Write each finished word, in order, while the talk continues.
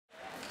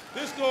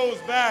This goes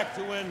back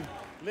to when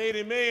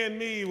Lady May and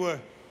me were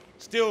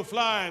still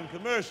flying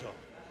commercial.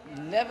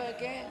 Never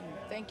again.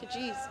 Thank you,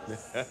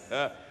 Jesus.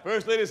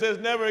 First Lady says,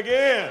 never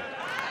again.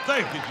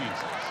 Thank you,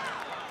 Jesus.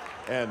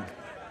 And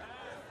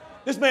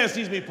this man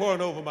sees me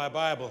poring over my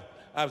Bible.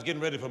 I was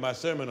getting ready for my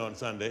sermon on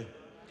Sunday.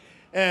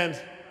 And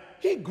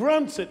he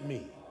grunts at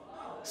me,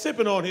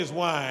 sipping on his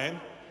wine,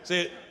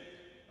 said,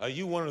 are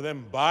you one of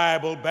them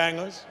Bible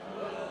bangers?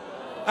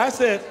 I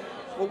said,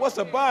 well, what's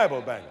a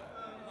Bible banger?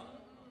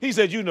 He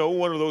said, you know,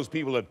 one of those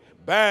people that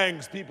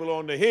bangs people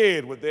on the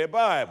head with their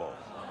Bible.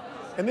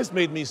 And this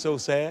made me so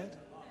sad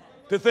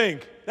to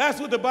think that's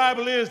what the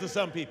Bible is to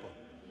some people.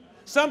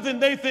 Something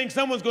they think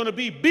someone's going to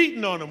be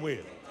beating on them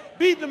with,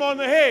 beating them on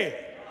the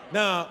head.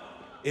 Now,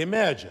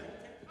 imagine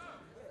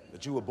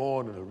that you were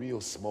born in a real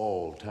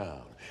small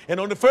town, and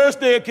on the first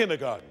day of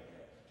kindergarten,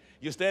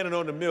 you're standing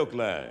on the milk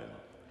line,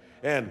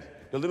 and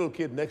the little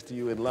kid next to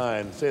you in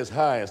line says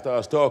hi and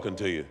starts talking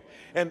to you.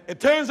 And it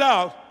turns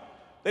out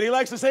that he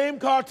likes the same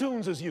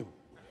cartoons as you,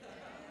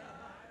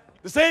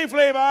 the same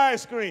flavor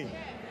ice cream,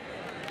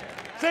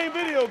 same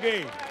video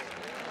games.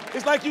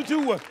 It's like you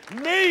two were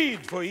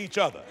made for each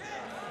other.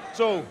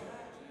 So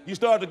you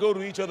start to go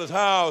to each other's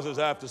houses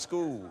after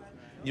school.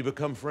 You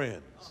become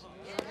friends,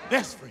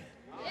 best friends.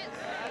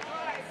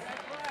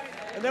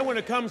 And then when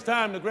it comes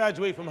time to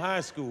graduate from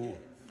high school,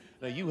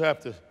 now you have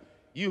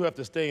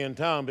to stay in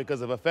town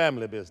because of a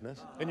family business,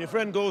 and your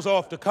friend goes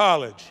off to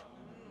college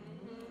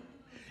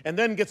and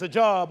then gets a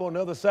job on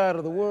the other side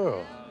of the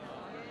world.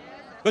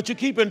 But you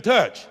keep in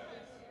touch.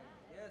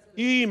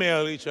 You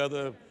email each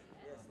other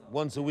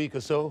once a week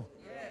or so.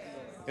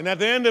 And at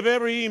the end of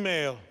every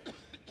email,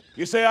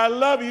 you say, I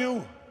love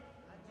you.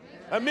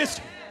 I miss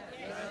you.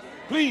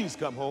 Please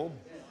come home.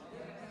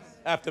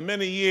 After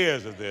many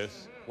years of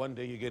this, one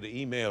day you get an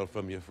email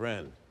from your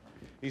friend.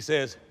 He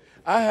says,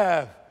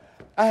 I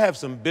have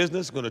some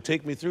business going to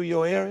take me through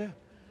your area,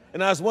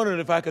 and I was wondering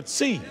if I could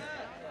see you.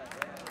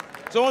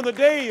 So on the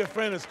day your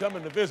friend is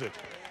coming to visit,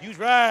 you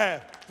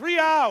drive 3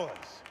 hours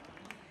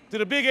to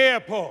the big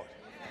airport,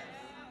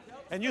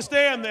 and you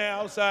stand there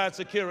outside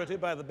security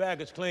by the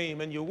baggage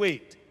claim, and you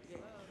wait.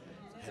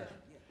 And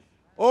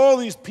all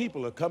these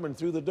people are coming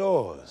through the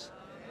doors,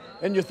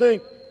 and you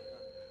think,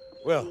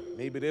 well,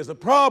 maybe there's a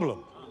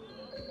problem.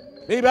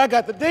 Maybe I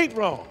got the date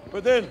wrong.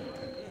 But then,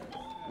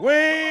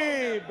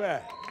 way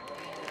back,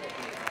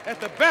 at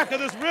the back of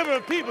this river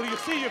of people, you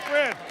see your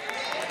friend.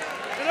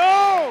 And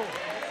oh,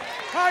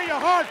 how your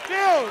heart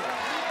fills.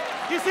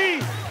 You see,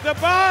 the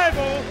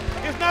Bible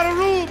is not a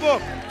rule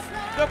book.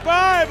 The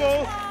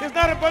Bible is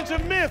not a bunch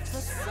of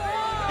myths.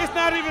 It's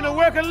not even a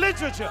work of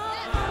literature.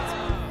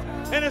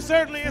 And it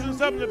certainly isn't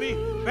something to be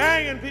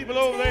banging people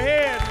over their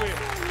heads with.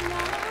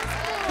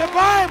 The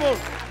Bible,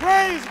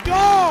 praise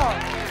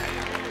God,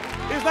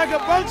 is like a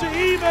bunch of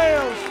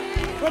emails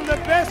from the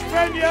best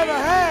friend you ever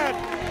had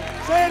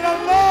saying, I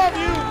love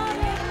you,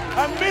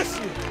 I miss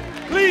you,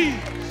 please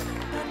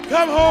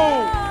come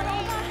home.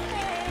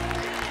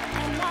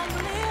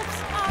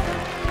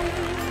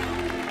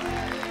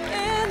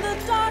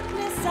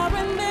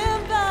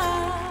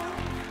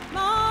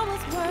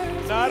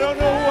 Now, I don't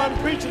know who I'm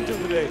preaching to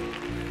today.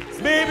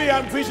 Maybe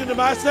I'm preaching to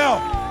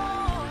myself.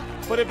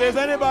 But if there's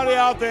anybody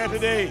out there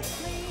today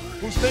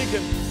who's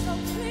thinking,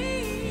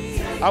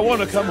 I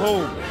want to come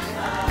home.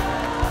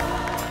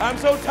 I'm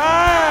so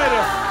tired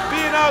of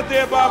being out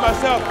there by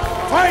myself,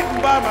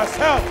 fighting by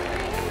myself.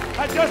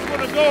 I just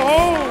want to go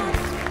home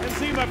and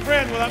see my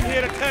friend. Well, I'm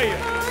here to tell you,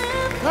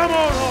 come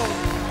on home.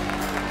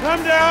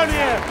 Come down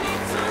here.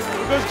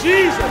 Because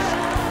Jesus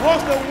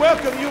wants to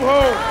welcome you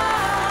home.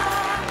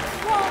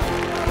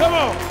 Come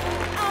on.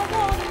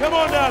 Come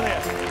on down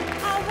here.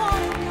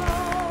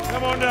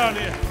 Come on down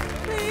here.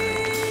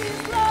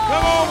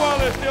 Come on while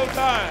there's still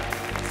time.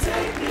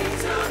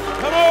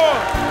 Come on.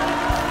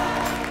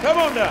 Come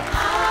on down.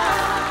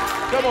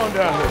 Come on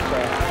down here,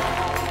 sir.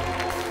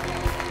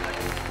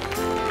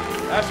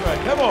 That's right.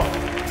 Come on.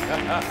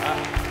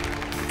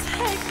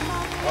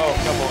 Oh,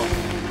 come on.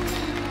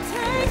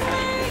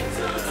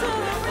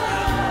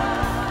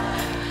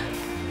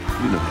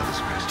 You know how this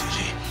works,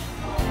 Gigi.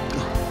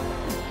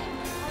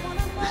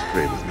 Let's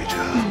pray with me,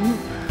 child.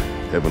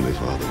 Heavenly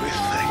Father, we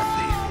thank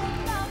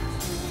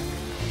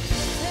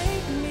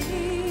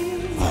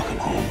thee. Welcome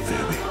home,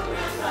 baby.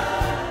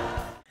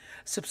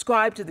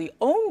 Subscribe to the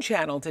OWN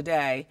channel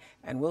today,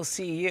 and we'll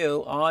see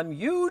you on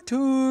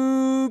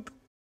YouTube.